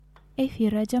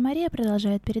Эфир Радио Мария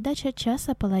продолжает передача «Час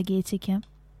апологетики».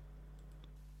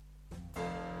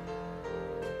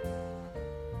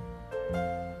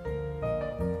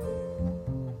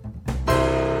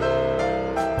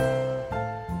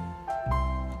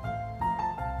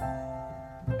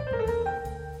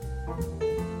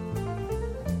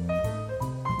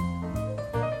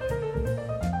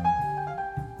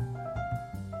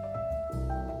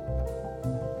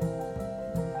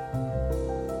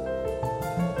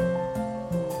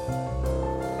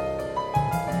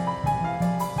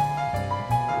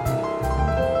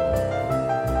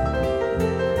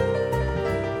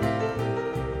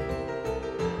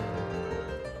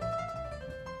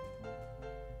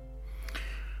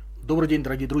 Добрый день,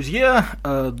 дорогие друзья,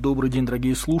 добрый день,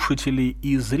 дорогие слушатели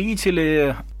и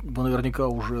зрители. Вы наверняка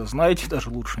уже знаете, даже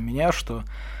лучше меня, что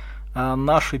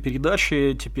наши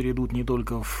передачи теперь идут не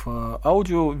только в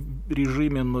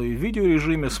аудиорежиме, но и в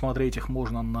видеорежиме. Смотреть их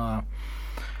можно на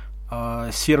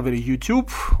сервере YouTube.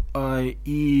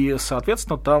 И,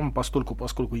 соответственно, там,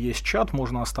 поскольку есть чат,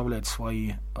 можно оставлять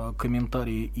свои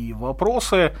комментарии и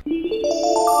вопросы.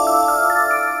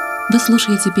 Вы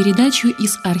слушаете передачу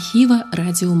из архива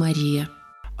 «Радио Мария».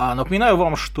 Напоминаю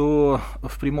вам, что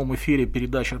в прямом эфире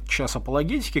передача «Час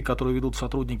апологетики», которую ведут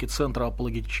сотрудники Центра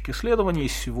апологетических исследований.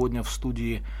 Сегодня в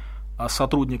студии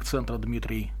сотрудник Центра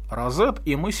Дмитрий Розет,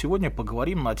 и мы сегодня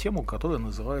поговорим на тему, которая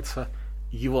называется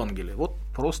 «Евангелие». Вот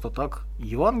просто так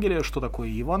Евангелие, что такое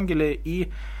Евангелие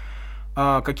и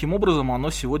каким образом оно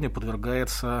сегодня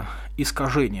подвергается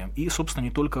искажениям. И, собственно,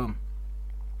 не только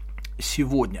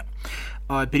сегодня.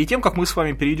 Перед тем, как мы с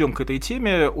вами перейдем к этой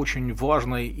теме, очень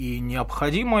важной и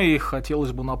необходимой,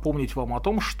 хотелось бы напомнить вам о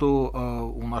том,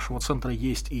 что у нашего центра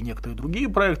есть и некоторые другие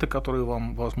проекты, которые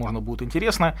вам, возможно, будут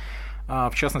интересны.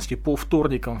 В частности, по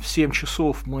вторникам в 7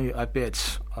 часов мы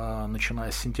опять,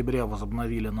 начиная с сентября,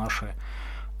 возобновили наши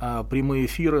прямые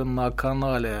эфиры на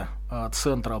канале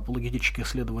Центра апологетических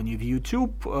исследований в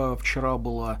YouTube. Вчера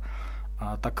была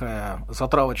такая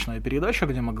затравочная передача,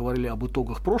 где мы говорили об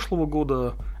итогах прошлого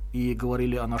года и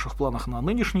говорили о наших планах на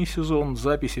нынешний сезон.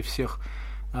 Записи всех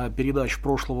передач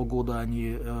прошлого года,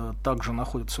 они также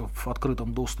находятся в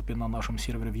открытом доступе на нашем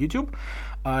сервере в YouTube.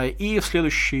 И в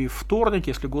следующий вторник,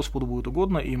 если Господу будет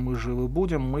угодно, и мы живы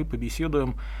будем, мы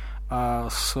побеседуем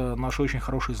с нашей очень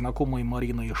хорошей знакомой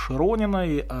Мариной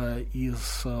Широниной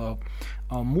из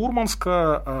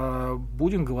Мурманска.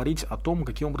 Будем говорить о том,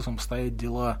 каким образом обстоят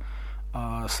дела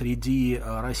среди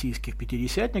российских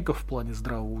пятидесятников в плане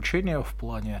здравого учения, в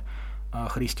плане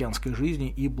христианской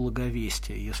жизни и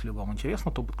благовестия. Если вам интересно,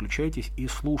 то подключайтесь и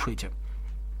слушайте.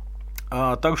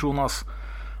 Также у нас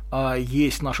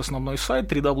есть наш основной сайт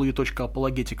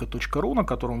www.apologetica.ru, на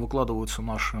котором выкладываются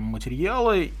наши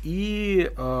материалы.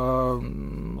 И,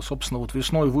 собственно, вот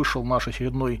весной вышел наш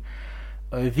очередной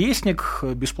 «Вестник»,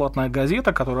 бесплатная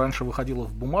газета, которая раньше выходила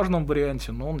в бумажном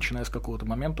варианте, но начиная с какого-то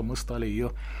момента мы стали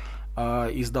ее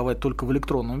издавать только в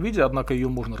электронном виде, однако ее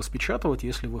можно распечатывать,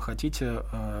 если вы хотите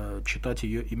читать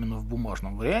ее именно в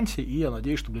бумажном варианте. И я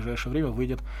надеюсь, что в ближайшее время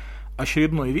выйдет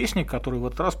очередной вестник, который в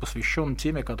этот раз посвящен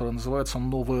теме, которая называется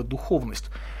 «Новая духовность».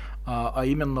 А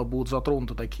именно будут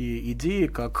затронуты такие идеи,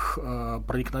 как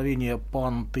проникновение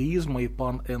пантеизма и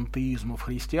панэнтеизма в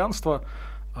христианство.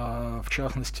 В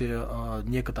частности,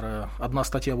 одна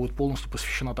статья будет полностью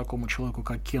посвящена такому человеку,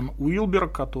 как Кен Уилбер,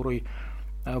 который,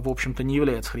 в общем-то, не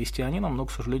является христианином, но,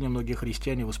 к сожалению, многие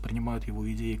христиане воспринимают его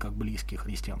идеи как близкие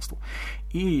христианству.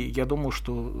 И я думаю,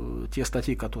 что те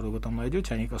статьи, которые вы там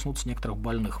найдете, они коснутся некоторых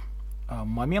больных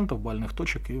моментов, больных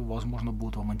точек, и, возможно,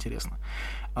 будут вам интересны.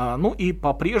 Ну и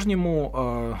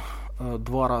по-прежнему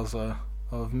 2 раза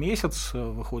в месяц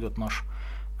выходит наш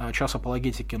час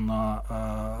апологетики на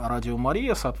Радио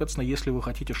Мария. Соответственно, если вы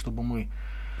хотите, чтобы мы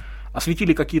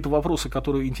осветили какие-то вопросы,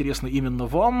 которые интересны именно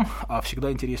вам, а всегда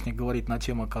интереснее говорить на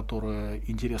темы, которые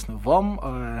интересны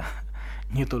вам,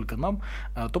 не только нам,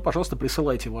 то, пожалуйста,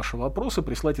 присылайте ваши вопросы,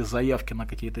 присылайте заявки на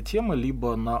какие-то темы,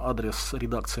 либо на адрес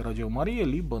редакции Радио Мария,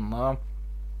 либо на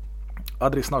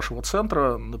адрес нашего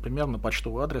центра, например, на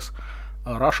почтовый адрес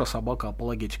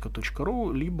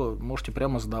rasha@apologetica.ru, либо можете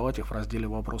прямо задавать их в разделе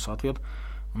 «Вопрос-ответ»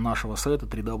 нашего сайта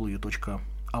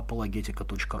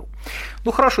www.apologetica.ru.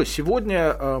 Ну хорошо,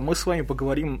 сегодня мы с вами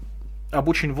поговорим об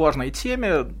очень важной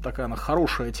теме, такая она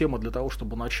хорошая тема для того,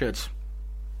 чтобы начать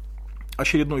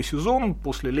очередной сезон.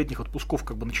 После летних отпусков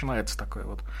начинается такая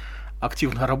вот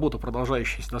активная работа,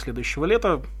 продолжающаяся до следующего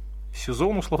лета,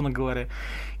 сезон, условно говоря.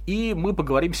 И мы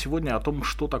поговорим сегодня о том,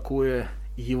 что такое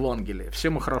Евангелие. Все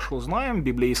мы хорошо знаем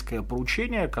библейское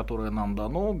поручение, которое нам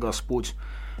дано. Господь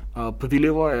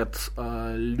повелевает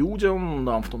людям,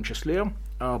 нам в том числе,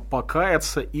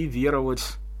 покаяться и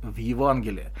веровать в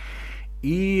Евангелие.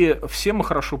 И все мы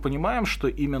хорошо понимаем, что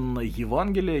именно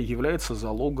Евангелие является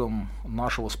залогом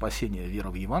нашего спасения. Вера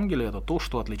в Евангелие – это то,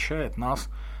 что отличает нас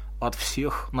от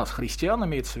всех, нас, христиан,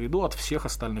 имеется в виду, от всех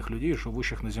остальных людей,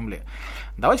 живущих на земле.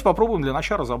 Давайте попробуем для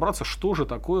начала разобраться, что же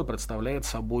такое представляет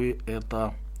собой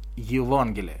это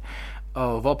Евангелие.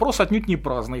 Вопрос отнюдь не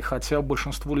праздный, хотя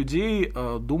большинство людей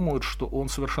думают, что он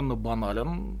совершенно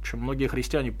банален. Многие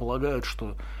христиане полагают,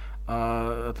 что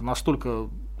это настолько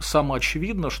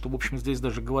самоочевидно, что, в общем, здесь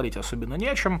даже говорить особенно не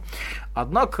о чем.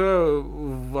 Однако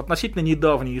в относительно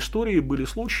недавней истории были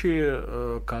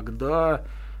случаи, когда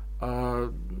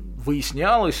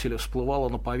выяснялось или всплывало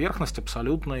на поверхность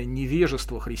абсолютное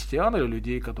невежество христиан или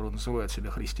людей, которые называют себя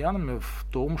христианами, в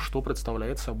том, что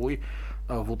представляет собой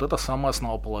вот эта самая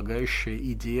основополагающая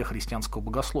идея христианского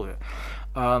богословия.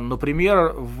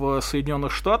 Например, в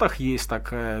Соединенных Штатах есть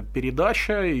такая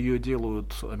передача, ее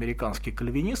делают американские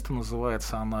кальвинисты,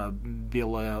 называется она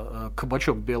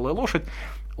 «Кабачок, белая лошадь»,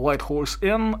 White Horse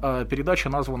Inn. Передача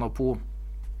названа по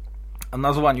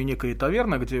названию некой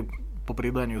таверны, где по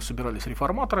преданию собирались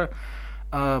реформаторы.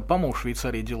 По-моему, в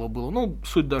Швейцарии дело было.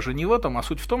 Суть даже не в этом, а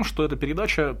суть в том, что эта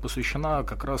передача посвящена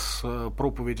как раз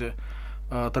проповеди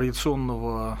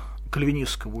традиционного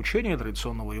кальвинистского учения,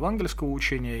 традиционного евангельского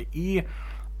учения, и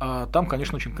там,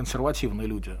 конечно, очень консервативные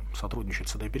люди сотрудничают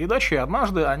с этой передачей.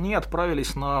 Однажды они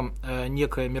отправились на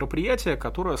некое мероприятие,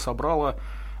 которое собрало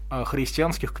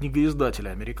христианских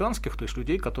книгоиздателей американских, то есть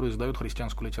людей, которые издают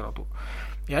христианскую литературу.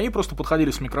 И они просто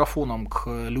подходили с микрофоном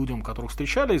к людям, которых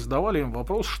встречали, и задавали им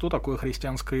вопрос, что такое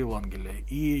христианское Евангелие.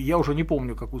 И я уже не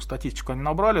помню, какую статистику они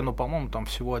набрали, но, по-моему, там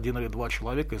всего 1 или 2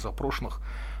 человека из опрошенных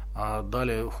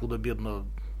дали худо-бедно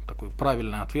такой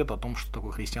правильный ответ о том, что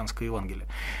такое христианское Евангелие.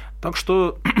 Так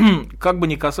что, как бы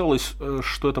ни казалось,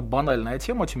 что это банальная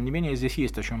тема, тем не менее, здесь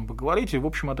есть о чем поговорить. И, в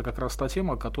общем, это как раз та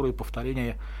тема, о которой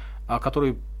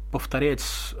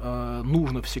повторять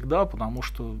нужно всегда, потому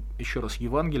что, еще раз,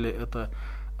 Евангелие – это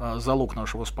залог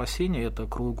нашего спасения, это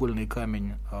краеугольный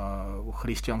камень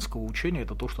христианского учения,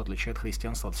 это то, что отличает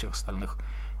христианство от всех остальных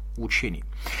учений.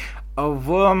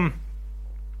 В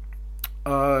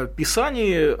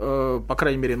Писании, по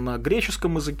крайней мере на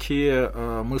греческом языке,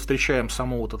 мы встречаем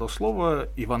само вот это слово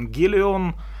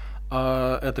 «евангелион».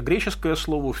 Это греческое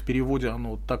слово, в переводе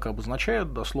оно так и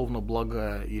обозначает, дословно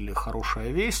 «благая» или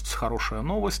 «хорошая весть», «хорошая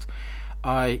новость».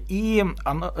 И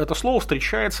это слово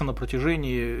встречается на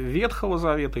протяжении Ветхого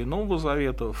Завета и Нового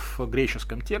Завета в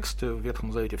греческом тексте, в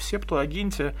Ветхом Завете в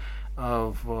Септуагинте,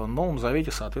 в Новом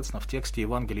Завете, соответственно, в тексте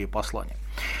Евангелия и послания.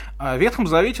 В Ветхом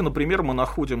Завете, например, мы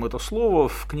находим это слово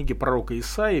в книге пророка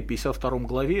Исаии, 52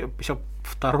 главе,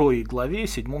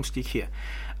 7 стихе,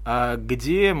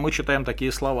 где мы читаем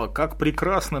такие слова: «Как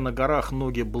прекрасны на горах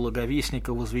ноги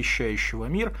благовестника, возвещающего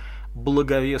мир,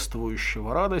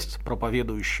 благовествующего радость,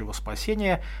 проповедующего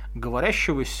спасение,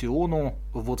 говорящего Сиону: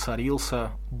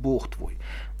 воцарился Бог твой».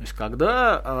 То есть,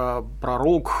 когда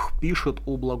пророк пишет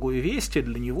о благой вести,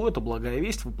 для него эта благая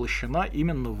весть воплощена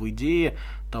именно в идее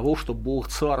того, что Бог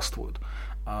царствует,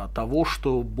 того,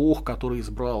 что Бог, который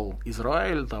избрал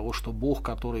Израиль, того, что Бог,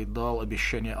 который дал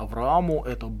обещание Аврааму,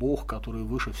 это Бог, который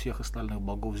выше всех остальных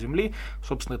богов земли.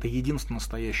 Собственно, это единственный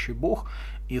настоящий Бог,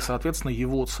 и, соответственно,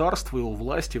 его царство, его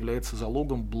власть является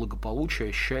залогом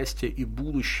благополучия, счастья и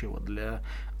будущего для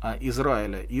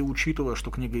Израиля. И учитывая, что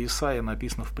книга Исаии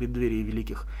написана в преддверии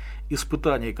великих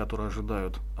испытаний, которые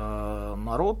ожидают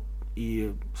народ,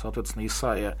 и, соответственно,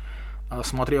 Исаия,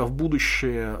 смотря в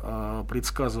будущее,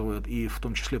 предсказывает и в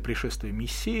том числе пришествие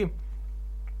Мессии,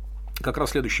 как раз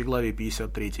в следующей главе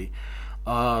 53,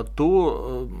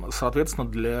 то, соответственно,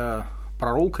 для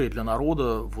пророка и для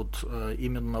народа вот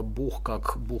именно Бог,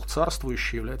 как Бог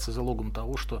царствующий, является залогом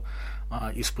того, что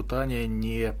испытания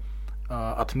не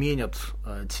отменят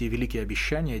те великие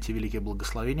обещания, те великие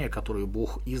благословения, которые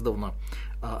Бог издавна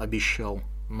обещал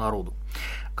народу.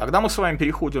 Когда мы с вами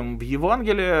переходим в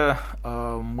Евангелие,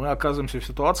 мы оказываемся в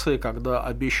ситуации, когда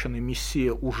обещанный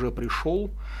Мессия уже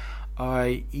пришел,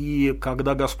 и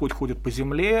когда Господь ходит по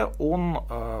земле, Он,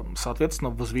 соответственно,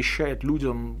 возвещает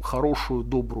людям хорошую,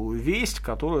 добрую весть,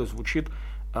 которая звучит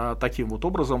таким вот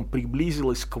образом: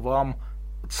 «Приблизилось к вам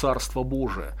Царство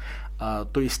Божие».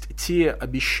 То есть те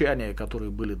обещания,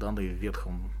 которые были даны в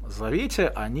Ветхом Завете,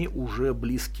 они уже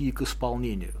близки к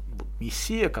исполнению.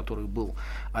 Мессия, который был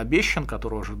обещан,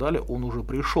 которого ожидали, он уже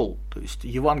пришел. То есть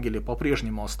Евангелие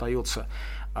по-прежнему остается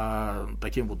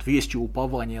таким вот вестью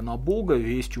упования на Бога,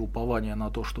 вестью упования на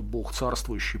то, что Бог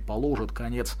царствующий положит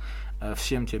конец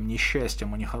всем тем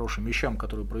несчастьям и нехорошим вещам,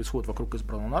 которые происходят вокруг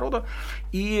избранного народа,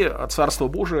 и Царство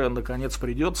Божие наконец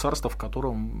придет, царство, в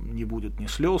котором не будет ни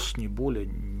слез, ни боли,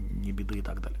 ни беды и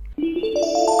так далее.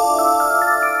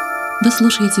 Вы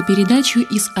слушаете передачу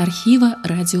из архива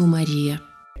 «Радио Мария».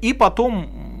 И потом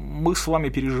мы с вами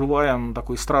переживаем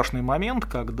такой страшный момент,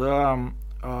 когда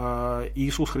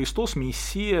Иисус Христос,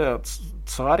 Мессия,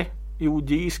 царь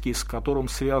иудейский, с которым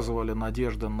связывали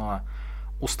надежды на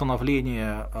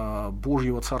установление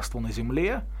Божьего царства на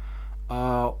земле,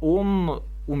 он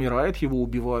умирает, его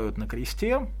убивают на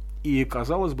кресте, и,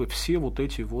 казалось бы, все вот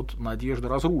эти вот надежды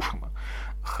разрушены.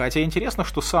 Хотя интересно,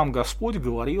 что сам Господь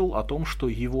говорил о том, что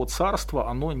его царство,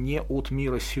 оно не от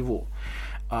мира сего.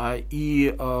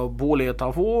 И более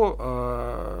того,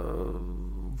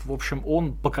 в общем,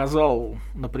 он показал,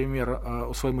 например,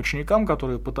 своим ученикам,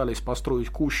 которые пытались построить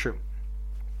кущи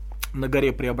на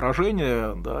горе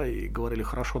Преображения, да, и говорили: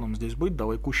 хорошо нам здесь быть,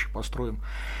 давай кущи построим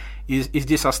и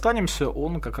здесь останемся.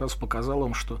 Он как раз показал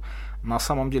им, что на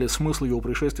самом деле смысл его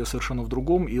пришествия совершенно в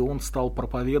другом, и он стал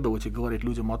проповедовать и говорить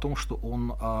людям о том, что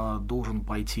он должен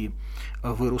пойти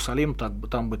в Иерусалим,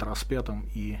 там быть распятым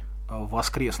и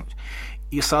воскреснуть.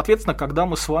 И, соответственно, когда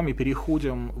мы с вами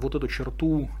переходим вот эту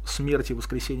черту смерти и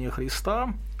воскресения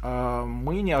Христа,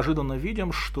 мы неожиданно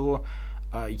видим, что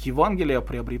Евангелие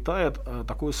приобретает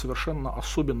такой совершенно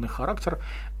особенный характер.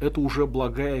 Это уже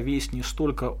благая весть не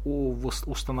столько о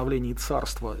установлении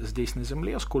царства здесь на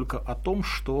земле, сколько о том,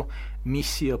 что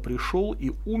Мессия пришел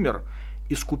и умер,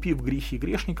 искупив грехи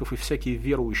грешников, и всякий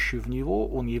верующий в Него,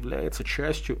 он является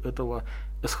частью этого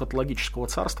эсхатологического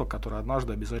царства, которое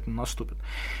однажды обязательно наступит.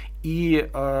 И,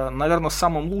 наверное,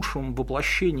 самым лучшим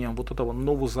воплощением вот этого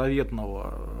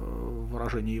новозаветного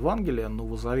выражения Евангелия,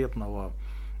 новозаветного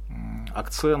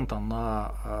акцента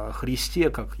на Христе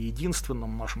как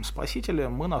единственном нашем Спасителе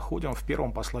мы находим в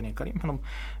первом послании к Коринфянам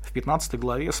в 15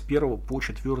 главе с 1 по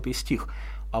 4 стих.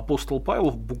 Апостол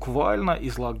Павел буквально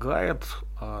излагает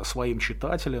своим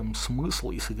читателям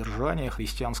смысл и содержание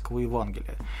христианского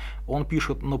Евангелия. Он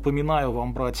пишет: «Напоминаю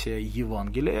вам, братья,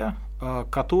 Евангелие,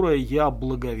 которое я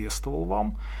благовествовал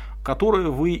вам, которое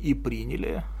вы и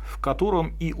приняли, в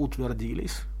котором и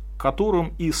утвердились,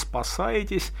 которым и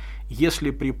спасаетесь, если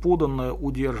преподанное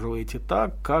удерживаете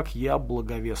так, как я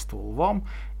благовествовал вам,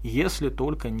 если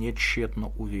только не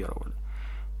тщетно уверовали.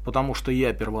 Потому что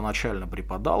я первоначально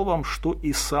преподал вам, что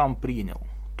и сам принял,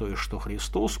 то есть, что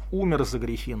Христос умер за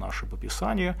грехи наши по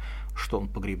Писанию, что Он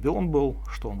погребен был,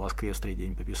 что Он воскрес в третий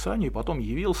день по Писанию, и потом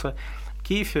явился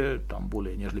Кефе, там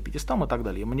более нежели 500 и так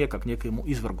далее, и мне, как некоему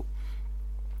извергу».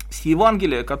 С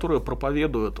Евангелия, которое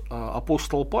проповедует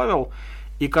апостол Павел,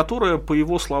 и которое, по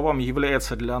его словам,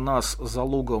 является для нас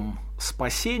залогом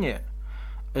спасения,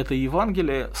 это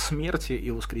Евангелие смерти и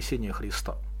воскресения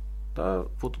Христа. Да,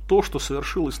 вот то, что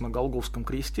совершилось на Голгофском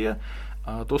кресте,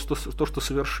 то, что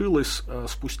совершилось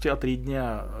спустя 3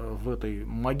 дня в этой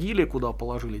могиле, куда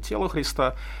положили тело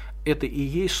Христа, это и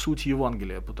есть суть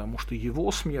Евангелия, потому что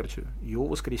его смертью, его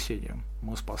воскресением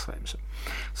мы спасаемся.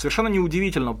 Совершенно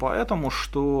неудивительно поэтому,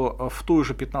 что в той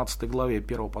же 15 главе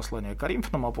 1 послания к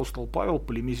Коринфянам апостол Павел,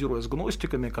 полемизируя с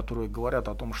гностиками, которые говорят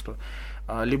о том, что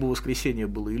либо воскресение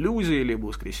было иллюзией, либо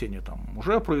воскресение там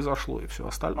уже произошло и все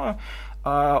остальное,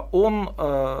 он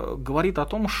говорит о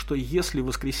том, что если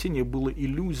воскресение было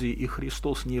иллюзией и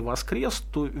Христос не воскрес,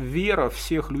 то вера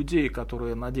всех людей,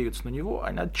 которые надеются на Него,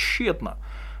 она тщетна.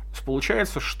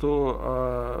 Получается,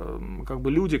 что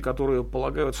люди, которые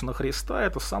полагаются на Христа,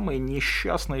 это самые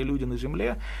несчастные люди на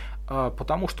земле,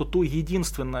 потому что то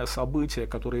единственное событие,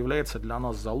 которое является для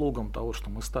нас залогом того, что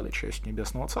мы стали частью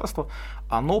Небесного Царства,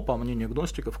 оно, по мнению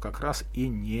гностиков, как раз и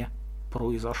не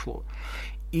произошло.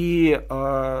 И,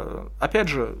 опять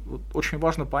же, очень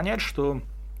важно понять, что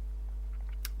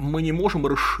мы не можем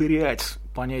расширять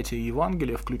понятие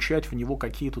Евангелия, включать в него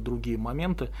какие-то другие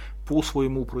моменты по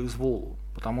своему произволу.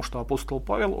 Потому что апостол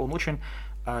Павел, он очень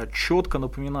четко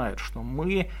напоминает, что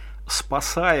мы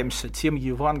спасаемся тем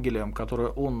Евангелием, которое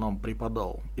он нам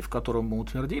преподал и в котором мы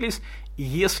утвердились,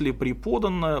 если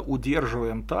преподанное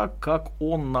удерживаем так, как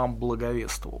он нам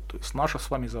благовествовал. То есть наша с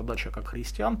вами задача как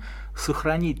христиан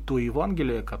сохранить то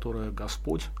Евангелие, которое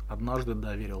Господь однажды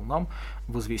доверил нам,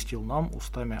 возвестил нам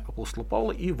устами апостола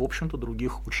Павла и, в общем-то,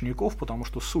 других учеников, потому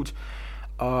что суть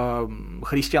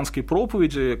христианской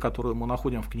проповеди, которую мы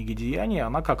находим в книге Деяний,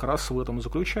 она как раз в этом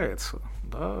заключается.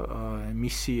 Да?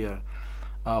 Мессия,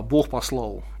 Бог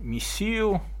послал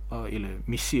Мессию, или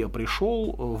Мессия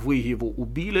пришел, вы его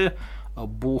убили,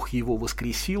 Бог его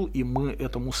воскресил, и мы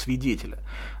этому свидетели.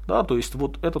 Да, то есть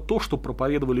вот это то, что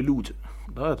проповедовали люди,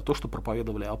 да, это то, что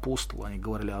проповедовали апостолы. Они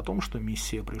говорили о том, что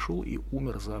Мессия пришел и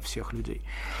умер за всех людей.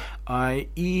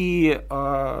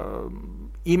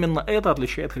 Именно это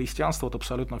отличает христианство от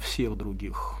абсолютно всех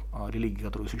других религий,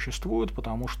 которые существуют,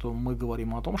 потому что мы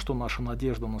говорим о том, что наша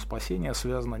надежда на спасение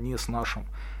связана не с нашим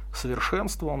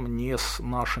совершенством, не с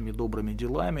нашими добрыми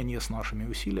делами, не с нашими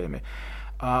усилиями,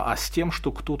 а с тем,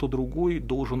 что кто-то другой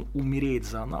должен умереть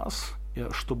за нас,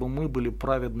 чтобы мы были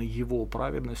праведны Его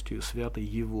праведностью и святы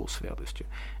Его святостью.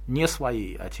 Не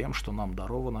своей, а тем, что нам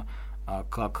даровано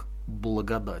как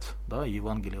благодать. Да,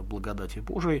 Евангелие благодати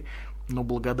Божией, но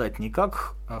благодать не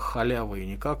как халява и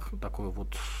не как такое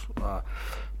вот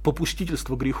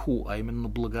попустительство греху, а именно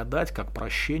благодать как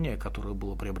прощение, которое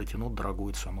было приобретено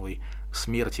дорогой ценой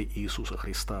смерти Иисуса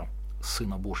Христа,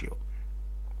 Сына Божьего.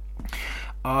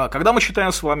 Когда мы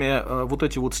читаем с вами вот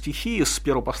эти вот стихи из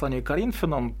первого послания к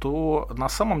Коринфянам, то на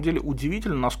самом деле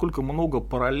удивительно, насколько много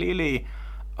параллелей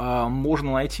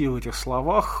можно найти в этих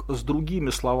словах с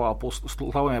другими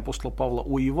словами апостола Павла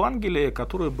о Евангелии,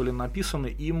 которые были написаны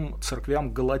им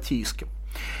церквям галатийским.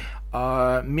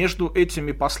 Между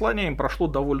этими посланиями прошло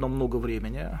довольно много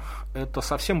времени. Это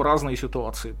совсем разные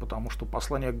ситуации, потому что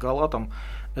послание к Галатам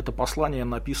 – это послание,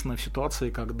 написанное в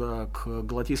ситуации, когда к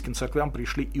галатийским церквям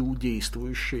пришли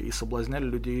иудействующие и соблазняли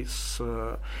людей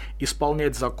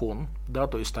исполнять закон. Да,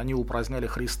 то есть они упраздняли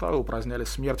Христа, упраздняли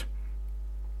смерть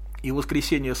и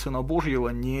воскресение Сына Божьего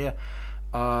не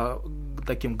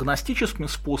таким гностическим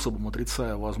способом,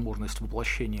 отрицая возможность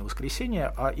воплощения и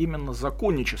воскресения, а именно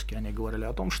законнически они говорили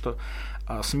о том, что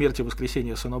смерть и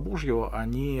воскресение Сына Божьего,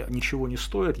 они ничего не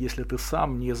стоят, если ты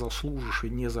сам не заслужишь и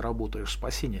не заработаешь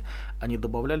спасение. Они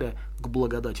добавляли к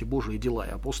благодати Божией дела.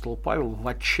 И апостол Павел в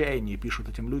отчаянии пишет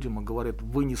этим людям и говорит: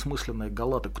 вы несмысленные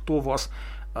галаты, кто вас,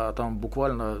 там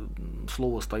буквально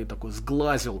слово стоит такое,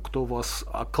 сглазил, кто вас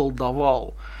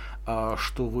околдовал,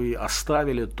 что вы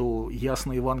оставили то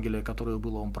ясное Евангелие, которое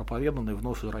было вам проповедано, и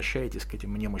вновь возвращаетесь к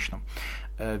этим немощным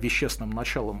вещественным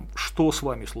началам. Что с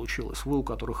вами случилось? Вы, у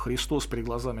которых Христос перед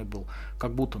глазами был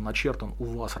как будто начертан, у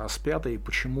вас распятый,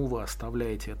 почему вы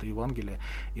оставляете это Евангелие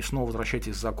и снова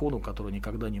возвращаетесь к закону, который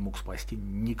никогда не мог спасти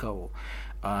никого?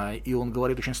 И он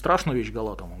говорит очень страшную вещь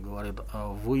галатам. Он говорит: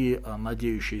 вы,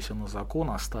 надеющиеся на закон,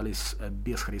 остались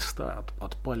без Христа,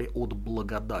 отпали от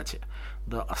благодати,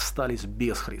 да, остались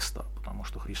без Христа, потому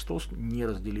что Христос не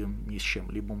разделим ни с чем.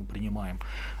 Либо мы принимаем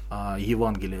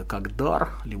Евангелие как дар,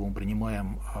 либо мы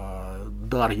принимаем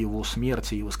дар Его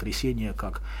смерти и воскресения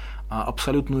как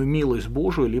абсолютную милость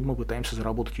Божию, либо мы пытаемся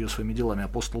заработать ее своими делами.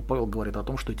 Апостол Павел говорит о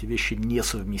том, что эти вещи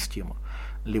несовместимы.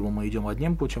 Либо мы идем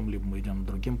одним путем, либо мы идем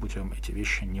другим путем. Эти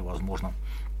вещи невозможно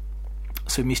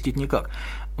совместить никак.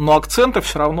 Но акценты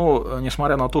все равно,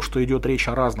 несмотря на то, что идет речь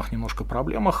о разных немножко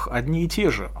проблемах, одни и те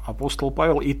же. Апостол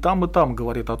Павел и там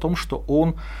говорит о том, что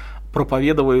он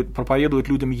проповедует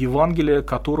людям Евангелие,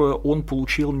 которое он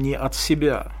получил не от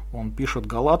себя. Он пишет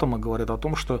Галатам и говорит о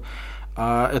том, что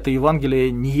это Евангелие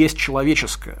не есть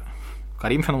человеческое.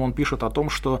 Коринфянам он пишет о том,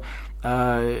 что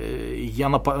я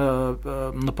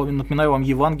напоминаю вам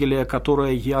Евангелие,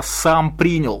 которое я сам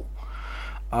принял.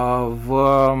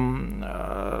 В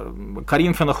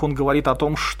Коринфянах он говорит о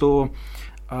том, что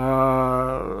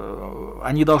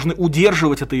они должны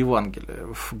удерживать это Евангелие.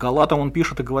 В Галатам он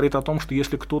пишет и говорит о том, что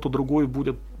если кто-то другой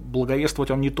будет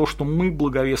благовествовать вам не то, что мы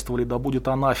благовествовали, да будет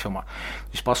анафема.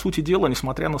 То есть, по сути дела,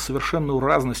 несмотря на совершенную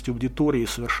разность аудитории,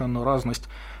 совершенную разность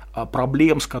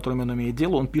проблем, с которыми он имеет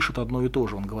дело, он пишет одно и то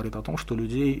же. Он говорит о том, что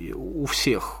людей у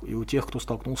всех, и у тех, кто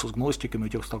столкнулся с гностиками, и у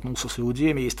тех, кто столкнулся с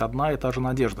иудеями, есть одна и та же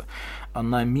надежда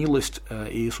на милость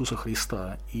Иисуса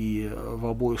Христа. И в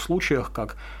обоих случаях,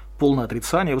 как полное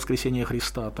отрицание воскресения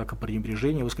Христа, так и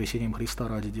пренебрежение воскресением Христа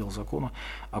ради дел закона,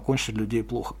 окончится для людей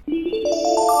плохо.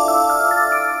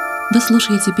 Вы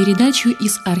слушаете передачу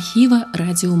из архива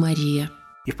 «Радио Мария».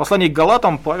 И в послании к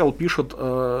Галатам Павел пишет,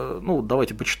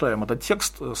 давайте почитаем этот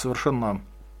текст совершенно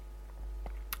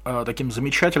таким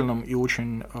замечательным и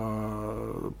очень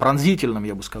пронзительным,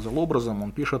 я бы сказал, образом.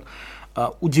 Он пишет: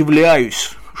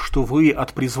 «Удивляюсь, что вы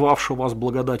от призвавшего вас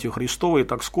благодатью Христовой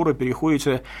так скоро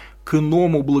переходите к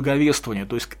иному благовествованию,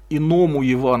 то есть к иному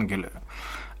Евангелию,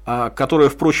 которое,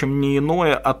 впрочем, не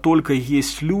иное, а только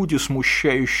есть люди,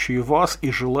 смущающие вас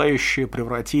и желающие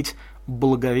превратить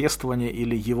благовествование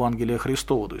или Евангелие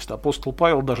Христово». То есть апостол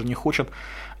Павел даже не хочет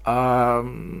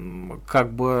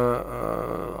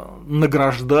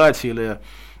награждать или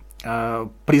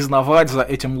признавать за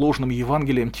этим ложным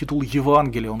Евангелием титул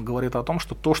Евангелия. Он говорит о том,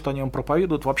 что то, что они вам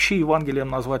проповедуют, вообще Евангелием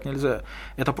назвать нельзя.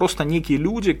 Это просто некие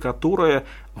люди, которые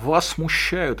вас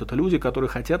смущают. Это люди, которые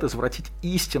хотят извратить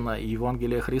истину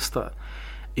Евангелия Христа.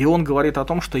 И он говорит о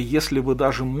том, что если бы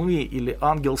даже мы или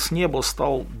ангел с неба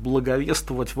стал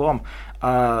благовествовать вам,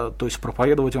 то есть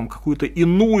проповедовать вам какую-то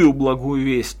иную благую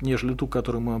весть, нежели ту,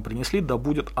 которую мы вам принесли, да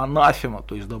будет анафема,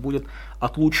 то есть да будет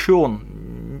отлучен,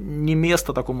 не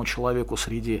место такому человеку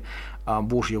среди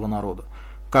Божьего народа.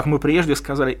 Как мы прежде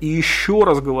сказали, и еще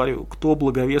раз говорю, кто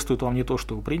благовествует вам не то,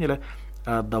 что вы приняли,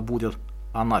 да будет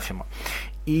анафема.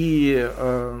 И,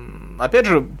 опять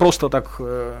же, просто так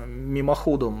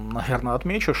мимоходом, наверное,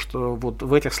 отмечу, что вот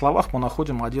в этих словах мы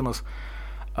находим один из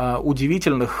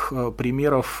удивительных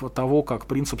примеров того, как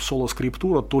принцип соло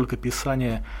скриптура, только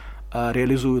Писание,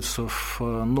 реализуется в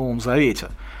Новом Завете.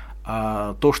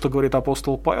 То, что говорит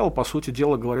апостол Павел, по сути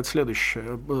дела, говорит следующее,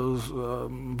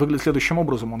 выглядит следующим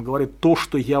образом. Он говорит: то,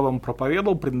 что я вам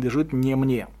проповедовал, принадлежит не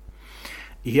мне.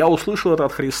 Я услышал это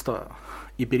от Христа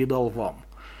и передал вам.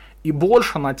 И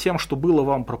больше над тем, что было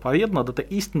вам проповедано, до этой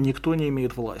истины никто не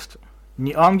имеет власти.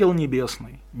 Ни ангел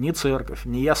небесный, ни церковь,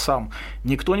 ни я сам.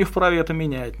 Никто не вправе это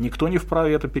менять, никто не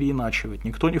вправе это переиначивать,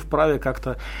 никто не вправе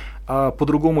как-то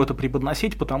по-другому это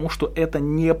преподносить, потому что это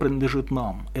не принадлежит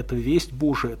нам. Это весть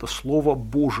Божия, это Слово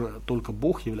Божие. Только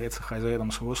Бог является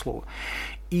хозяином своего слова.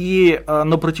 И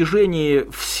на протяжении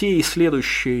всего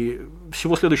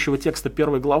следующего текста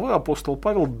 1 главы апостол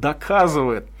Павел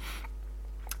доказывает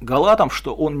Галатам,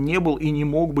 что он не был и не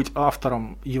мог быть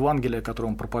автором Евангелия, которое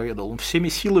он проповедовал. Он всеми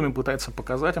силами пытается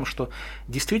показать им, что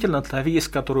действительно та весть,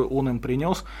 которую он им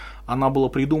принес, она была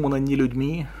придумана не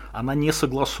людьми, она не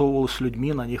согласовывалась с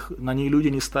людьми, на ней люди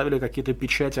не ставили какие-то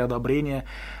печати одобрения.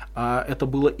 Это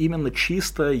было именно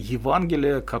чистое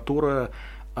Евангелие, которое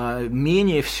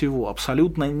менее всего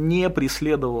абсолютно не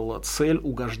преследовало цель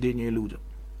угождения людям.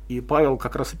 И Павел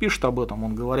как раз и пишет об этом,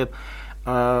 он говорит: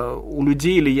 у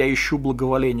людей ли я ищу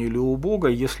благоволение или у Бога,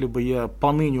 если бы я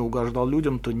поныне угождал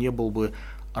людям, то не был бы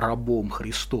рабом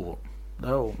Христовым.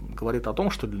 Да, он говорит о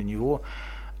том, что для него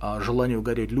желание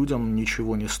угодить людям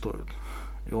ничего не стоит.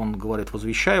 И он говорит: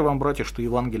 возвещаю вам, братья, что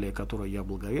Евангелие, которое я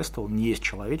благовествовал, не есть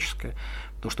человеческое,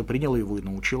 то, что принял его и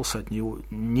научился от него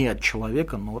не от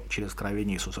человека, но через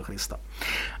откровение Иисуса Христа.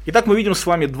 Итак, мы видим с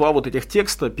вами два вот этих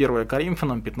текста, 1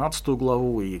 Коринфянам 15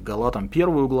 главу и Галатам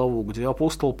 1 главу, где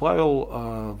апостол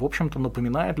Павел, в общем-то,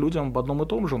 напоминает людям об одном и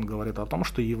том же. Он говорит о том,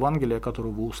 что Евангелие, которое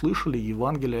вы услышали,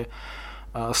 Евангелие,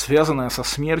 связанное со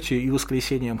смертью и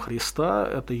воскресением Христа,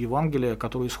 это Евангелие,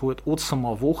 которое исходит от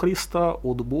самого Христа,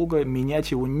 от Бога,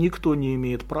 менять его никто не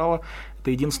имеет права,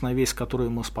 это единственная весть, которой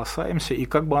мы спасаемся, и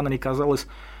как бы она ни казалась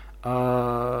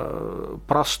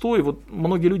простой, вот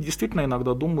многие люди действительно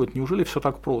иногда думают, неужели все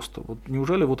так просто, вот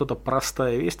неужели вот эта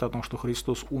простая весть о том, что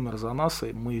Христос умер за нас,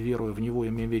 и мы, веруя в Него,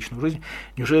 имеем вечную жизнь,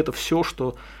 неужели это все,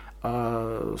 что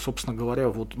собственно говоря,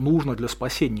 вот нужно для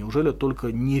спасения? Неужели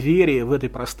только неверие в этой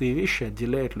простые вещи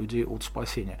отделяет людей от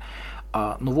спасения?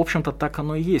 Ну, в общем-то, так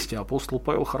оно и есть, и апостол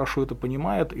Павел хорошо это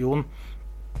понимает, и он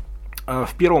в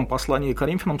первом послании к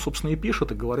Коринфянам, собственно, и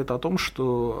пишет, и говорит о том,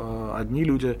 что одни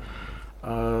люди,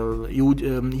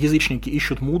 язычники,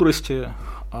 ищут мудрости,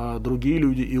 а другие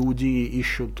люди, иудеи,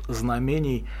 ищут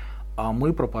знамений, а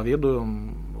мы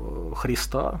проповедуем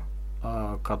Христа,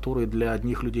 который для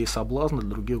одних людей соблазн, для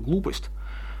других глупость.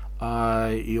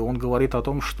 И он говорит о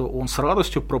том, что он с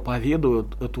радостью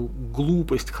проповедует эту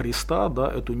глупость Христа,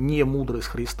 да, эту немудрость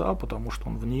Христа, потому что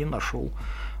он в ней нашел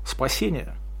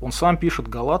спасение. Он сам пишет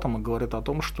Галатам и говорит о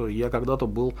том, что я когда-то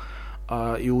был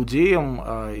иудеем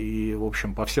и, в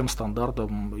общем, по всем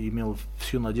стандартам имел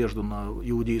всю надежду на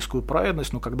иудейскую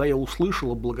праведность, но когда я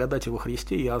услышал о благодати во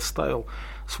Христе, я оставил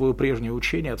свое прежнее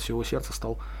учение, от всего сердца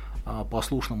стал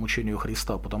послушным учению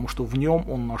Христа, потому что в нем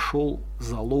он нашел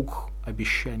залог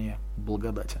обещания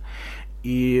благодати.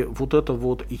 И вот это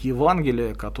вот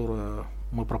Евангелие, которое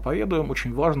мы проповедуем,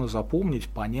 очень важно запомнить,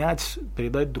 понять,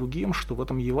 передать другим, что в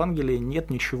этом Евангелии нет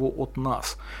ничего от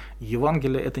нас.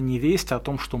 Евангелие – это не весть о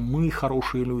том, что мы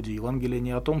хорошие люди. Евангелие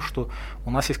не о том, что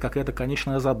у нас есть какая-то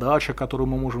конечная задача, которую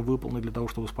мы можем выполнить для того,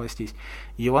 чтобы спастись.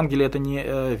 Евангелие – это не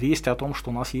весть о том, что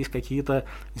у нас есть какие-то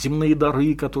земные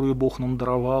дары, которые Бог нам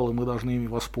даровал, и мы должны ими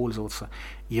воспользоваться.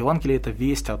 Евангелие – это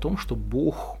весть о том, что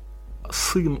Бог,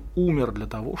 Сын, умер для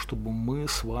того, чтобы мы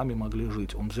с вами могли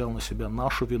жить. Он взял на себя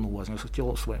нашу вину,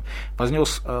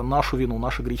 вознес нашу вину,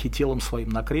 наши грехи телом своим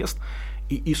на крест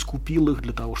и искупил их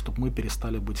для того, чтобы мы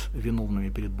перестали быть виновными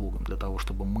перед Богом, для того,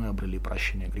 чтобы мы обрели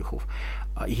прощение грехов.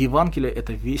 Евангелие –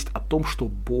 это весть о том, что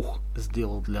Бог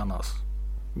сделал для нас.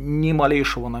 Ни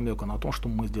малейшего намека на то, что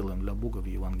мы сделаем для Бога, в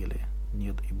Евангелии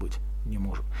нет и быть не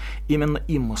может. Именно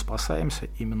им мы спасаемся,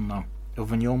 именно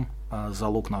в нем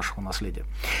залог нашего наследия.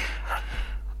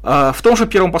 В том же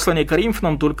первом послании к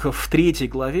Коринфянам, только в 3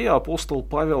 главе, апостол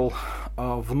Павел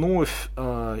вновь,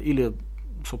 или,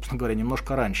 собственно говоря,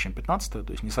 немножко раньше, чем 15,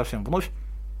 то есть не совсем вновь,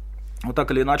 вот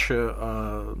так или иначе,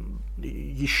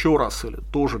 еще раз или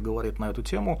тоже говорит на эту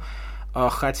тему,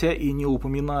 хотя и не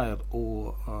упоминает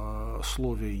о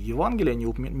слове Евангелия,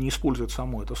 не использует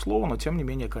само это слово, но тем не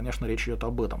менее, конечно, речь идет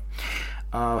об этом.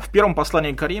 В первом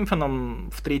послании к Коринфянам,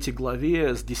 в 3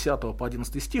 главе, с 10 по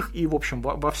 11 стих, и, в общем,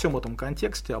 во всем этом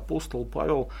контексте апостол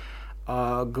Павел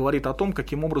говорит о том,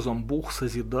 каким образом Бог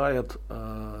созидает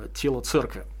тело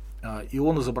церкви. И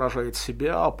он изображает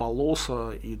себя,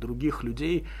 Аполлоса и других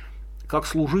людей как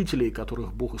служителей,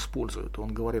 которых Бог использует.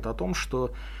 Он говорит о том,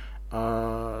 что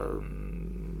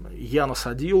я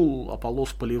насадил,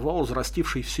 Аполлос поливал,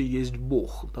 взрастивший все есть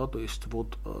Бог. Да? То есть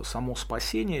вот само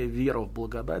спасение, вера в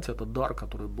благодать – это дар,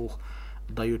 который Бог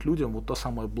дает людям. Вот та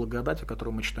самая благодать, о которой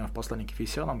мы читаем в послании к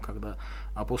Ефесянам, когда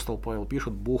апостол Павел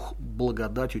пишет: Бог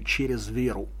благодатью через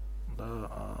веру,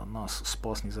 да, нас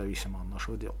спас независимо от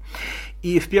нашего дела.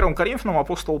 И в 1 Коринфянам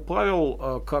апостол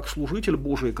Павел, как служитель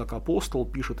Божий, как апостол,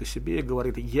 пишет о себе и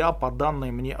говорит: «Я, по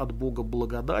данной мне от Бога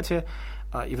благодати»,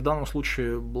 и в данном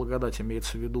случае благодать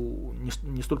имеется в виду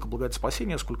не столько благодать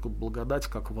спасения, сколько благодать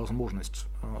как возможность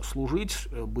служить,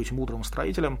 быть мудрым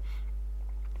строителем.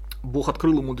 Бог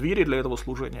открыл ему двери для этого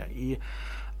служения, и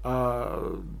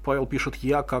Павел пишет: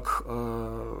 «Я как,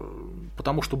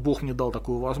 потому что Бог мне дал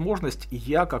такую возможность, и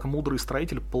я, как мудрый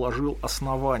строитель, положил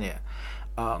основание,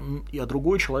 а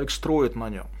другой человек строит на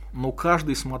нем. Но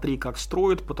каждый смотри, как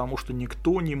строит, потому что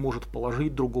никто не может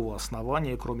положить другого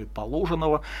основания, кроме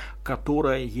положенного,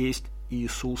 которое есть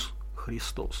Иисус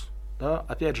Христос». Да?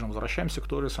 Опять же, возвращаемся к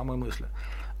той же самой мысли,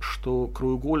 что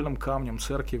краеугольным камнем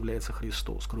церкви является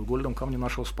Христос, краеугольным камнем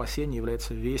нашего спасения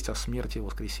является весть о смерти и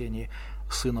воскресении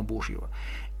Сына Божьего.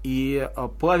 И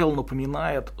Павел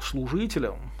напоминает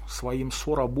служителям, своим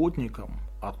соработникам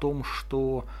о том,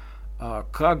 что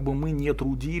как бы мы ни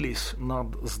трудились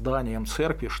над зданием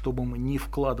церкви, что бы мы ни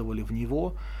вкладывали в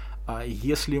него,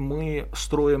 если мы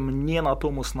строим не на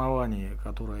том основании,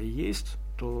 которое есть,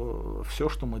 то все,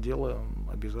 что мы делаем,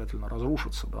 обязательно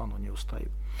разрушится, да, оно не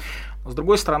устоит. С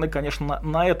другой стороны, конечно,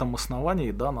 на этом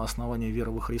основании, да, на основании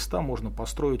веры во Христа можно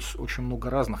построить очень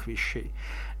много разных вещей.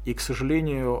 И, к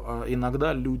сожалению,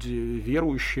 иногда люди,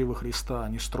 верующие во Христа,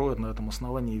 они строят на этом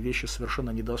основании вещи совершенно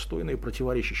недостойные,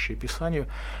 противоречащие Писанию,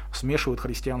 смешивают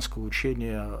христианское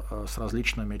учение с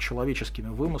различными человеческими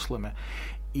вымыслами.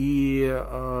 И,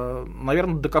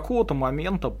 наверное, до какого-то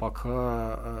момента,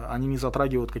 пока они не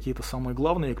затрагивают какие-то самые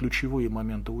главные, ключевые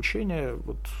моменты учения,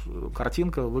 вот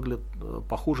картинка выглядит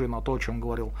похожей на то, о чем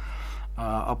говорил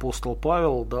апостол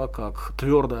Павел, да, как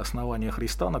твердое основание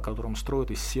Христа, на котором строят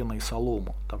из сена и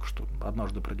солому. Так что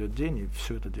однажды придет день, и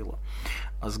все это дело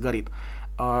сгорит.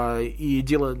 И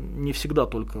дело не всегда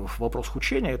только в вопросах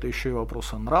учения, это еще и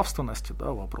вопросы нравственности,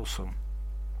 да, вопросы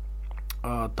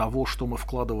того, что мы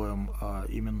вкладываем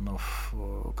именно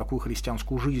в какую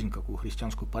христианскую жизнь, какую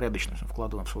христианскую порядочность мы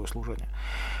вкладываем в свое служение.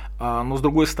 Но, с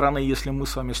другой стороны, если мы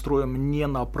с вами строим не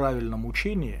на правильном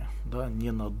учении, да, не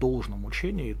на должном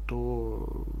учении,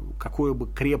 то какое бы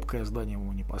крепкое здание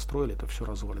мы ни построили, это все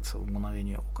развалится в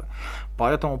мгновение ока.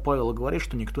 Поэтому Павел и говорит,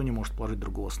 что никто не может положить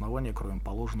другого основания, кроме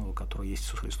положенного, которое есть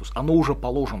Иисус Христос. Оно уже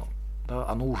положено, да,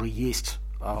 оно уже есть.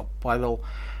 Павел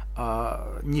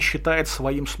не считает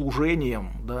своим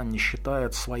служением, да, не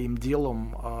считает своим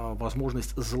делом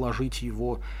возможность заложить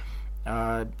его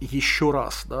еще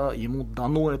раз, да, ему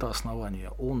дано это основание,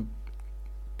 он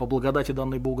по благодати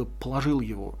данной Бога положил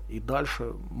его, и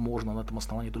дальше можно на этом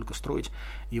основании только строить,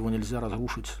 его нельзя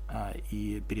разрушить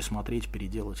и пересмотреть,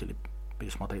 переделать или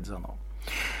пересмотреть заново.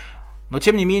 Но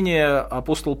тем не менее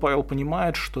апостол Павел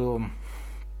понимает, что,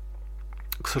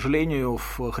 к сожалению,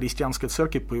 в христианской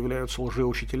церкви появляются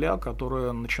лжеучителя,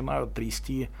 которые начинают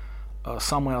трясти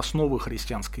самые основы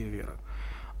христианской веры.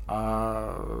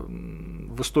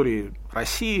 В истории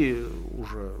России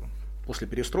уже после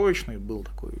перестроечной был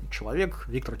такой человек,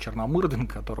 Виктор Черномырдин,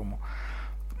 которому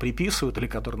приписывают, или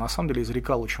который на самом деле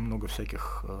изрекал очень много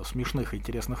всяких смешных и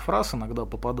интересных фраз, иногда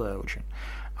попадая очень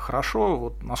хорошо.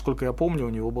 Вот, насколько я помню, у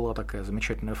него была такая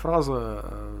замечательная фраза,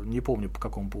 не помню по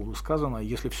какому поводу сказано: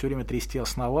 «Если все время трясти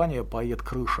основания, поедет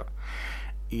крыша».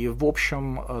 И, в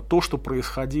общем, то, что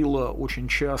происходило очень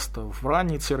часто в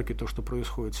ранней церкви, то, что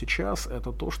происходит сейчас,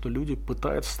 это то, что люди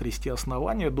пытаются стрясти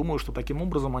основания, думая, что таким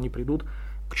образом они придут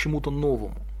к чему-то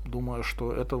новому. думая,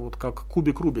 что это вот как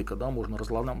кубик Рубика, да, можно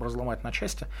разломать на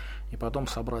части и потом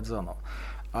собрать заново.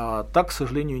 А так, к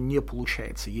сожалению, не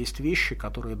получается. Есть вещи,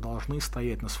 которые должны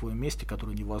стоять на своем месте,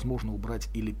 которые невозможно убрать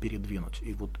или передвинуть.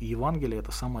 И вот Евангелие –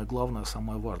 это самое главное,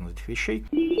 самое важное из этих вещей.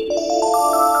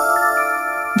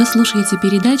 Вы слушаете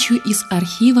передачу из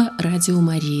архива «Радио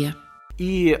Мария».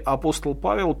 И апостол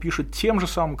Павел пишет тем же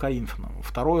самым Коринфянам,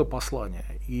 второе послание.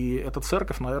 И эта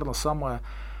церковь, наверное, самая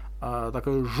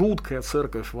такая жуткая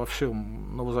церковь во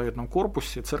всем новозаветном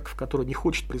корпусе, церковь, которая не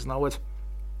хочет признавать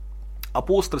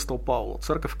апостольство Павла,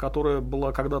 церковь, которая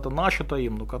была когда-то начата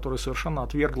им, но которая совершенно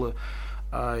отвергла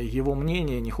его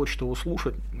мнение, не хочет его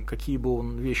слушать, какие бы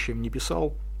он вещи им ни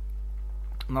писал,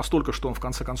 настолько, что он в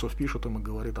конце концов пишет им и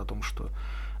говорит о том, что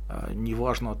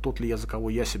неважно, тот ли я, за кого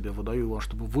я себя выдаю, а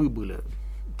чтобы вы были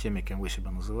теми, кем вы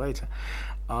себя называете.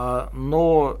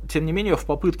 Но, тем не менее, в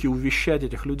попытке увещать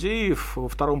этих людей, в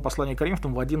втором послании к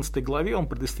Коринфянам, в 11 главе, он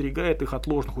предостерегает их от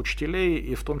ложных учителей,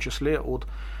 и в том числе от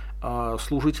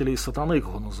служителей сатаны,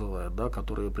 как он называет, да,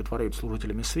 которые притворяют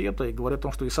служителями света, и говорят о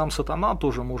том, что и сам сатана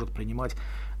тоже может принимать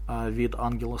вид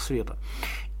ангела света.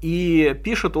 И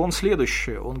пишет он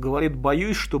следующее, он говорит: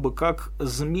 «Боюсь, чтобы как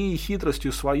змей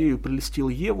хитростью своей прельстил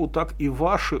Еву, так и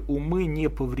ваши умы не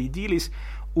повредились,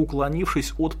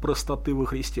 уклонившись от простоты во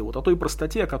Христе». Вот о той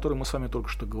простоте, о которой мы с вами только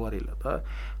что говорили.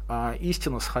 Да?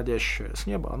 Истина, сходящая с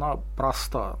неба, она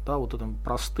проста. Да? Вот этим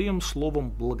простым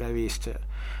словом благовестия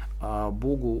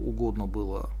Богу угодно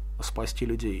было спасти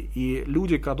людей. И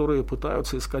люди, которые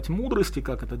пытаются искать мудрости,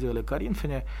 как это делали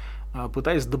коринфяне,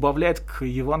 пытаясь добавлять к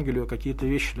Евангелию какие-то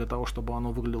вещи для того, чтобы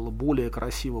оно выглядело более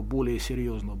красиво, более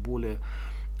серьезно, более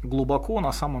глубоко,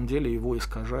 на самом деле его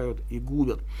искажают и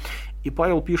губят. И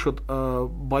Павел пишет: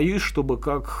 «Боюсь, чтобы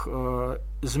как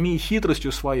змей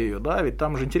хитростью своей», да, ведь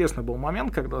там же интересный был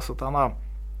момент, когда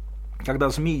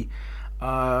змей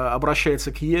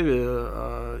обращается к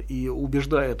Еве и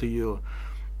убеждает ее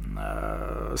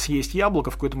съесть яблоко.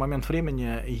 В какой-то момент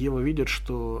времени Ева видит,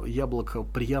 что яблоко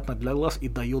приятно для глаз и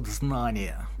дает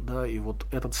знание. Да? И вот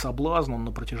этот соблазн, он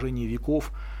на протяжении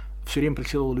веков все время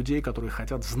преследовал людей, которые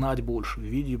хотят знать больше,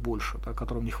 видеть больше, да,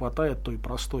 которым не хватает той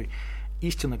простой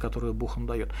истины, которую Бог им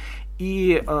дает.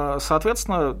 И,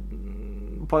 соответственно,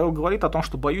 Павел говорит о том,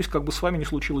 что боюсь, как бы с вами не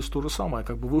случилось то же самое,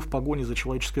 как бы вы в погоне за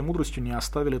человеческой мудростью не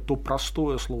оставили то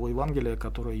простое слово Евангелия,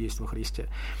 которое есть во Христе.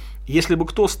 Если бы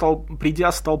кто,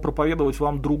 придя, стал проповедовать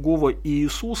вам другого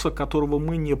Иисуса, которого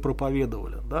мы не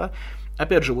проповедовали, да,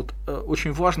 опять же, вот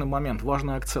очень важный момент,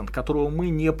 важный акцент, которого мы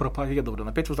не проповедовали, он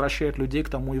опять возвращает людей к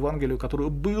тому Евангелию, которое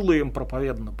было им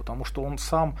проповедано, потому что он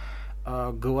сам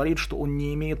говорит, что он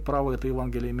не имеет права это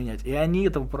Евангелие менять. И они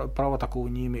этого права такого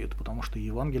не имеют, потому что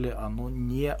Евангелие, оно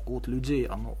не от людей,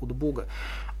 оно от Бога.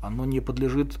 Оно не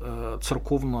подлежит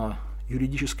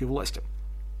церковно-юридической власти.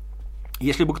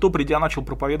 Если бы кто, придя, начал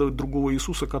проповедовать другого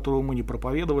Иисуса, которого мы не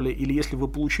проповедовали, или если вы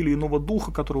получили иного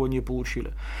духа, которого не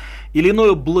получили, или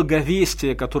иное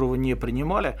благовестие, которого не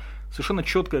принимали, совершенно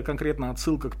четкая конкретная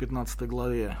отсылка к 15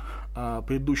 главе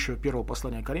предыдущего первого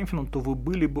послания к Коринфянам, то вы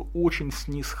были бы очень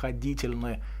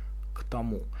снисходительны к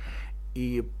тому.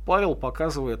 И Павел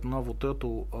показывает на вот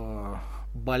эту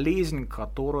болезнь,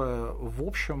 которая, в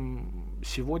общем,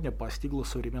 сегодня постигла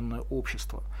современное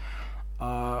общество.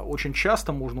 Очень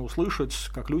часто можно услышать,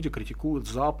 как люди критикуют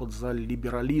Запад за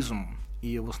либерализм.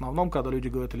 И в основном, когда люди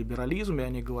говорят о либерализме,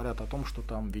 они говорят о том, что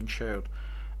там венчают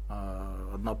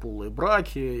однополые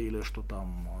браки, или что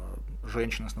там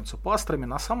женщины становятся пасторами.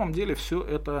 На самом деле все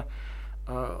это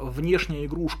внешняя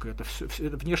игрушка, это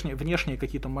внешние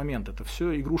какие-то моменты, это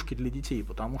все игрушки для детей,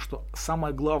 потому что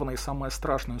самое главное и самая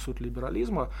страшная суть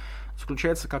либерализма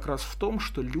заключается как раз в том,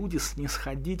 что люди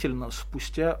снисходительно,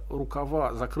 спустя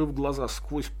рукава, закрыв глаза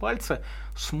сквозь пальцы,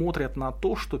 смотрят на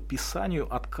то, что Писанию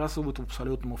отказывают в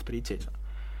абсолютном авторитете.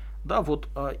 Да, вот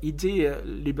идея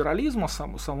либерализма с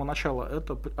самого начала,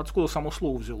 это откуда само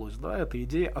слово взялось, да, это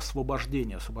идея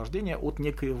освобождения от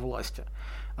некой власти.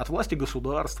 От власти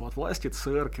государства, от власти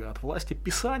церкви, от власти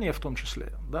Писания в том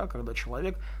числе, да, когда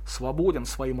человек свободен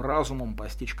своим разумом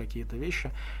постичь какие-то вещи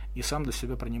и сам для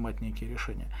себя принимать некие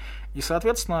решения. И,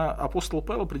 соответственно, апостол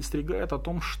Павел предостерегает о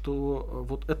том, что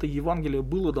вот это Евангелие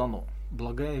было дано,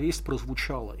 благая весть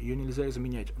прозвучала, ее нельзя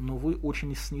изменять, но вы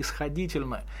очень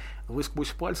снисходительны, вы сквозь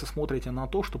пальцы смотрите на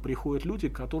то, что приходят люди,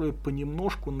 которые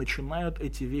понемножку начинают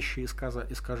эти вещи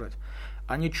искажать.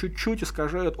 Они чуть-чуть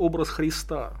искажают образ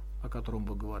Христа, о котором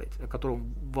вы говорите, о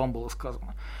котором вам было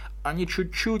сказано. Они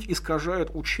чуть-чуть искажают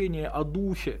учение о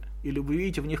Духе, или вы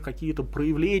видите в них какие-то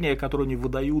проявления, которые они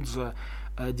выдают за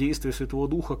действия Святого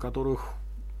Духа, которых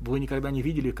вы никогда не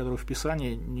видели, которых в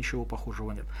Писании ничего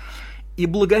похожего нет. И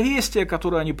благовестие,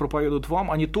 которое они проповедуют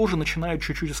вам, они тоже начинают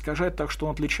чуть-чуть искажать, так что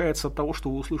он отличается от того, что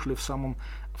вы услышали в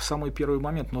самый первый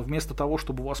момент. Но вместо того,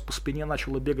 чтобы у вас по спине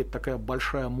начала бегать такая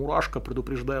большая мурашка,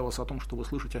 предупреждая вас о том, что вы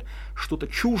слышите что-то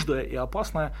чуждое и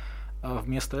опасное,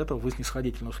 вместо этого вы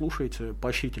снисходительно слушаете,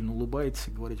 поощрительно улыбаетесь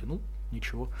и говорите, ну,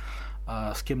 ничего,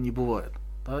 с кем не бывает.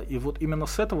 Да? И вот именно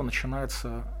с этого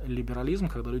начинается либерализм,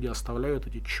 когда люди оставляют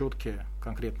эти четкие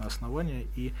конкретные основания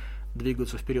и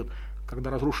двигаются вперед.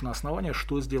 Когда разрушено основание,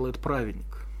 что сделает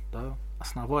праведник? Да?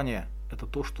 Основание – это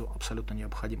то, что абсолютно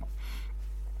необходимо.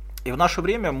 И в наше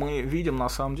время мы видим, на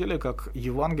самом деле, как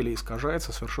Евангелие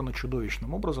искажается совершенно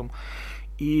чудовищным образом.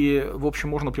 И, в общем,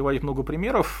 можно приводить много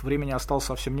примеров. Времени осталось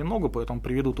совсем немного, поэтому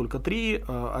приведу только 3.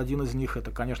 Один из них –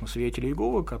 это, конечно, свидетели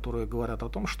Иеговы, которые говорят о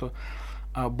том, что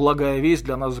благая весть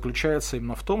для нас заключается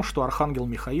именно в том, что архангел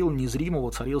Михаил незримо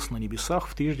воцарился на небесах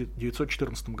в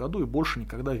 1914 году и больше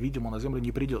никогда, видимо, на землю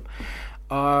не придет.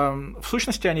 В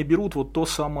сущности, они берут вот то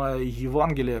самое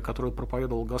Евангелие, которое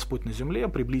проповедовал Господь на земле,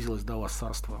 приблизилось до вас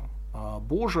Царство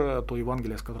Божие, то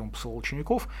Евангелие, с которым посылал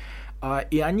учеников,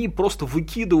 и они просто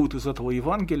выкидывают из этого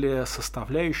Евангелия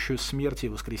составляющую смерти и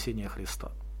воскресения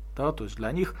Христа. Да, то есть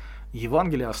для них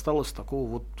Евангелие осталось такого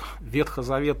вот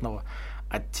ветхозаветного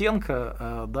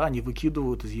оттенка, да, они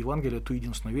выкидывают из Евангелия ту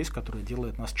единственную весть, которая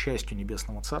делает нас частью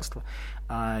Небесного Царства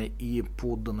и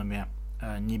подданными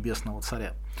Небесного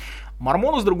Царя.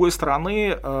 Мормоны, с другой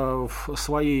стороны, в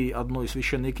своей одной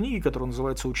священной книге, которая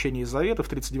называется «Учение из Завета», в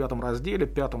 39 разделе,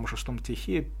 5 и 6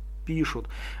 стихе пишут,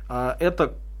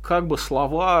 это как бы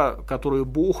слова, которые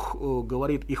Бог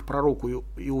говорит их пророку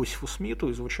Иосифу Смиту,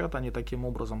 и звучат они таким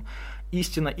образом: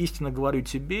 «Истинно, истинно говорю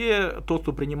тебе, тот,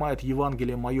 кто принимает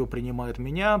Евангелие мое, принимает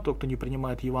меня, тот, кто не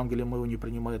принимает Евангелие моего, не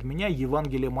принимает меня.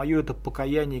 Евангелие мое – это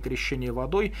покаяние и крещение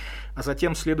водой, а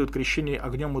затем следует крещение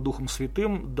огнем и Духом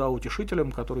Святым, да,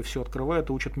 утешителем, который все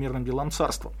открывает и учит мирным делам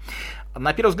царства».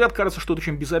 На первый взгляд кажется, что это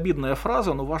очень безобидная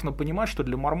фраза, но важно понимать, что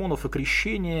для мормонов и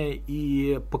крещение,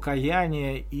 и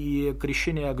покаяние, и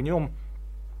крещение огнем,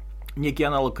 некий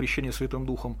аналог крещения Святым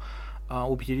Духом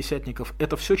у пятидесятников,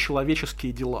 это все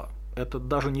человеческие дела. Это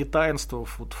даже не таинство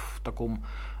вот в таком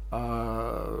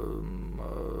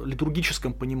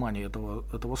литургическом понимании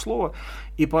этого слова.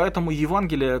 И поэтому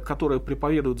Евангелие, которое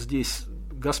проповедует здесь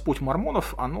Господь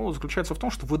мормонов, оно заключается в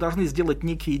том, что вы должны сделать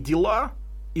некие дела,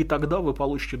 и тогда вы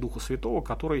получите Духа Святого,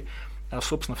 который,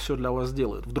 собственно, все для вас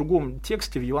делает. В другом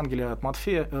тексте, в Евангелии от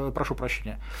Матфея, прошу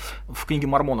прощения, в книге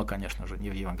Мормона, конечно же, не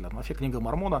в Евангелии от Матфея, книга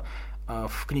Мормона,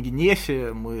 в книге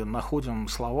Нефе мы находим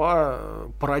слова,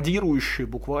 пародирующие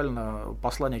буквально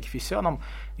послание к Ефесянам.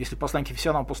 Если послание к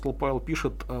Ефесянам апостол Павел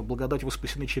пишет: «Благодать вы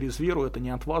спасены через веру, это не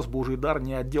от вас, Божий дар,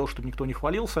 не от дел, чтобы никто не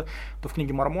хвалился», то в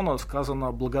книге Мормона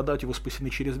сказано: «Благодать вы спасены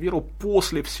через веру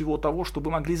после всего того, что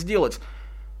вы могли сделать».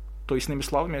 То есть, иными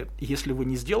словами, если вы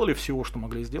не сделали всего, что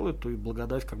могли сделать, то и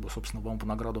благодать, собственно, вам в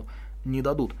награду не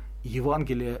дадут.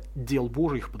 Евангелие дел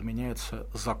Божьих подменяется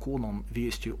законом,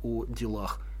 вестью о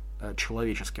делах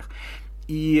человеческих.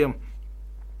 И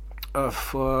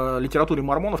в литературе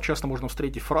мормонов часто можно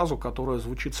встретить фразу, которая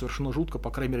звучит совершенно жутко,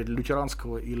 по крайней мере, для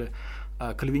лютеранского или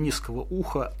кальвинистского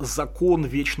уха: «закон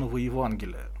вечного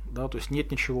Евангелия». Да, то есть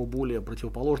нет ничего более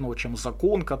противоположного, чем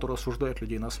закон, который осуждает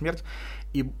людей на смерть,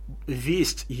 и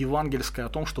весть евангельская о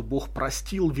том, что Бог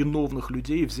простил виновных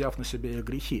людей, взяв на себя их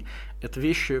грехи. Это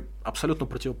вещи абсолютно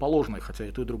противоположные, хотя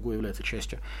и то, и другое является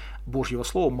частью Божьего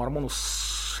Слова. Мормоны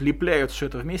слепляют все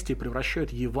это вместе и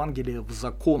превращают Евангелие в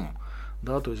закон.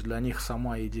 Да, то есть для них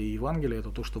сама идея Евангелия – это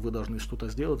то, что вы должны что-то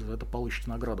сделать, за это получите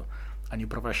награду. Они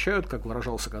превращают, как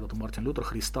выражался когда-то Мартин Лютер,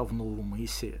 Христа в нового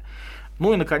Моисея.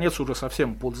 Ну и, наконец, уже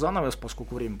совсем под занавес,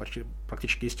 поскольку время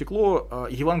практически истекло,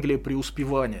 Евангелие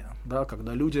преуспевания, да,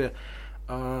 когда люди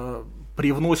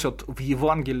привносят в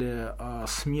Евангелие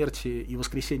смерти и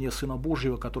воскресения Сына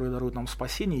Божьего, который дарует нам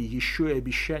спасение, еще и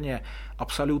обещание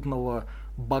абсолютного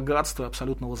богатства,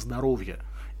 абсолютного здоровья.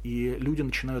 И люди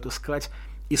начинают искать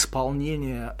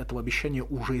исполнение этого обещания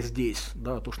уже здесь,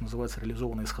 да, то, что называется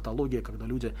реализованная эсхатология, когда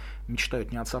люди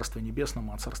мечтают не о Царстве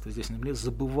Небесном, а о Царстве здесь на земле,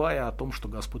 забывая о том, что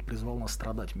Господь призвал нас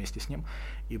страдать вместе с Ним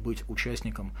и быть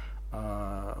участником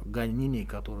гонений,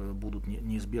 которые будут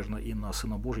неизбежно и на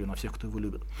Сына Божьего, и на всех, кто Его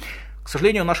любит. К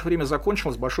сожалению, наше время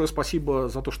закончилось. Большое спасибо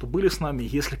за то, что были с нами,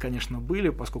 если, конечно,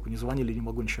 были, поскольку не звонили, не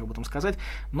могу ничего об этом сказать.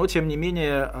 Но, тем не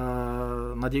менее,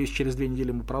 надеюсь, через 2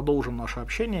 недели мы продолжим наше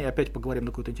общение и опять поговорим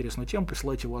на какую-то интересную тему.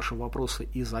 Присылайте ваши вопросы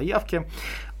и заявки.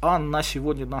 А на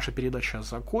сегодня наша передача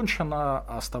закончена.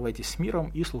 Оставайтесь с миром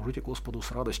и служите Господу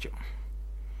с радостью.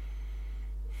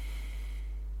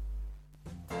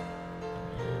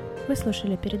 Вы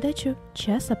слушали передачу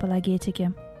 «Час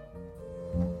апологетики».